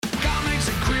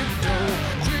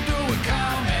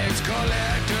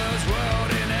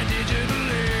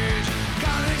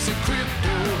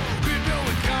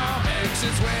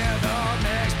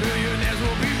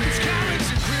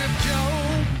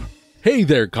Hey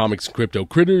there, comics and crypto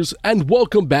critters, and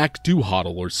welcome back to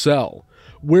HODL or Sell,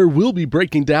 where we'll be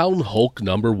breaking down Hulk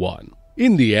number 1.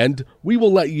 In the end, we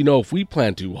will let you know if we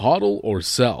plan to HODL or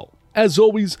sell. As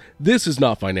always, this is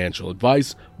not financial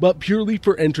advice, but purely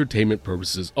for entertainment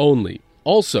purposes only.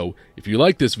 Also, if you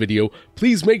like this video,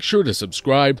 please make sure to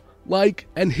subscribe, like,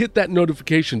 and hit that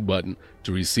notification button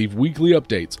to receive weekly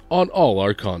updates on all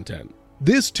our content.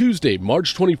 This Tuesday,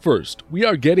 March 21st, we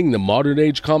are getting the modern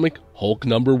age comic Hulk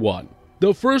number 1,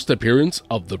 the first appearance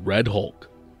of the Red Hulk.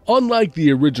 Unlike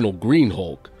the original Green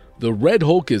Hulk, the Red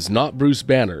Hulk is not Bruce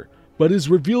Banner, but is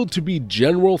revealed to be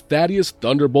General Thaddeus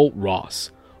Thunderbolt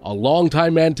Ross, a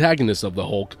longtime antagonist of the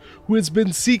Hulk who has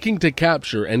been seeking to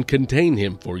capture and contain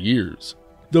him for years.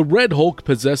 The Red Hulk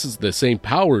possesses the same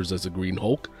powers as the Green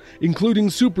Hulk,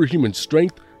 including superhuman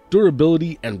strength,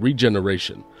 durability, and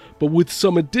regeneration, but with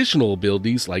some additional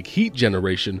abilities like heat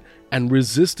generation and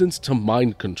resistance to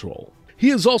mind control. He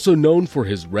is also known for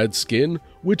his red skin,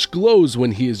 which glows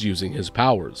when he is using his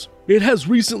powers. It has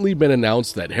recently been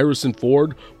announced that Harrison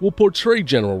Ford will portray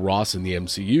General Ross in the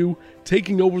MCU,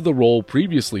 taking over the role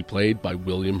previously played by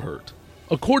William Hurt.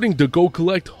 According to Go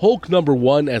Collect, Hulk number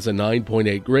 1 as a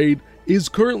 9.8 grade is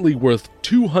currently worth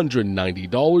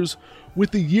 $290,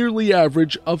 with a yearly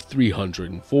average of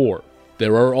 304.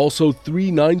 There are also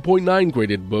 3 9.9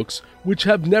 graded books which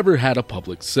have never had a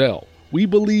public sale. We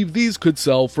believe these could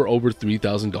sell for over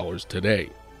 $3,000 today.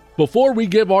 Before we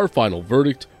give our final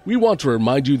verdict, we want to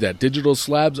remind you that digital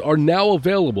slabs are now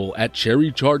available at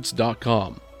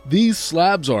cherrycharts.com. These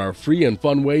slabs are a free and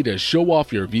fun way to show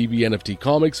off your VeVe NFT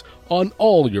comics on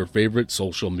all your favorite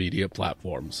social media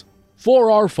platforms.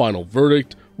 For our final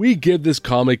verdict, we give this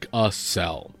comic a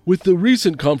sell. With the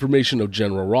recent confirmation of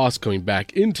General Ross coming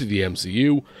back into the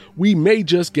MCU, we may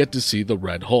just get to see the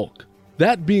Red Hulk.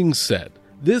 That being said,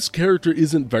 this character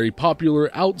isn't very popular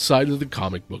outside of the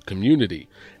comic book community,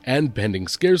 and pending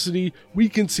scarcity, we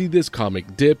can see this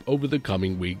comic dip over the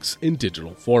coming weeks in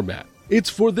digital format. It's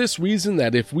for this reason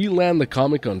that if we land the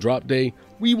comic on drop day,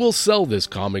 we will sell this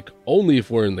comic only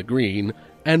if we're in the green,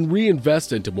 and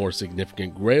reinvest into more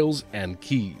significant grails and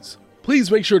keys.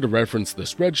 Please make sure to reference the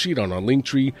spreadsheet on our link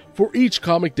tree for each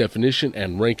comic definition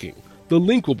and ranking. The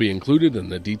link will be included in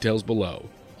the details below.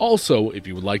 Also, if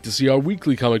you would like to see our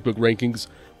weekly comic book rankings,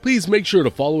 please make sure to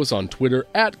follow us on Twitter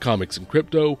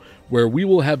 @ComicsAndCrypto, where we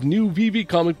will have new VeVe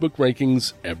comic book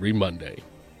rankings every Monday.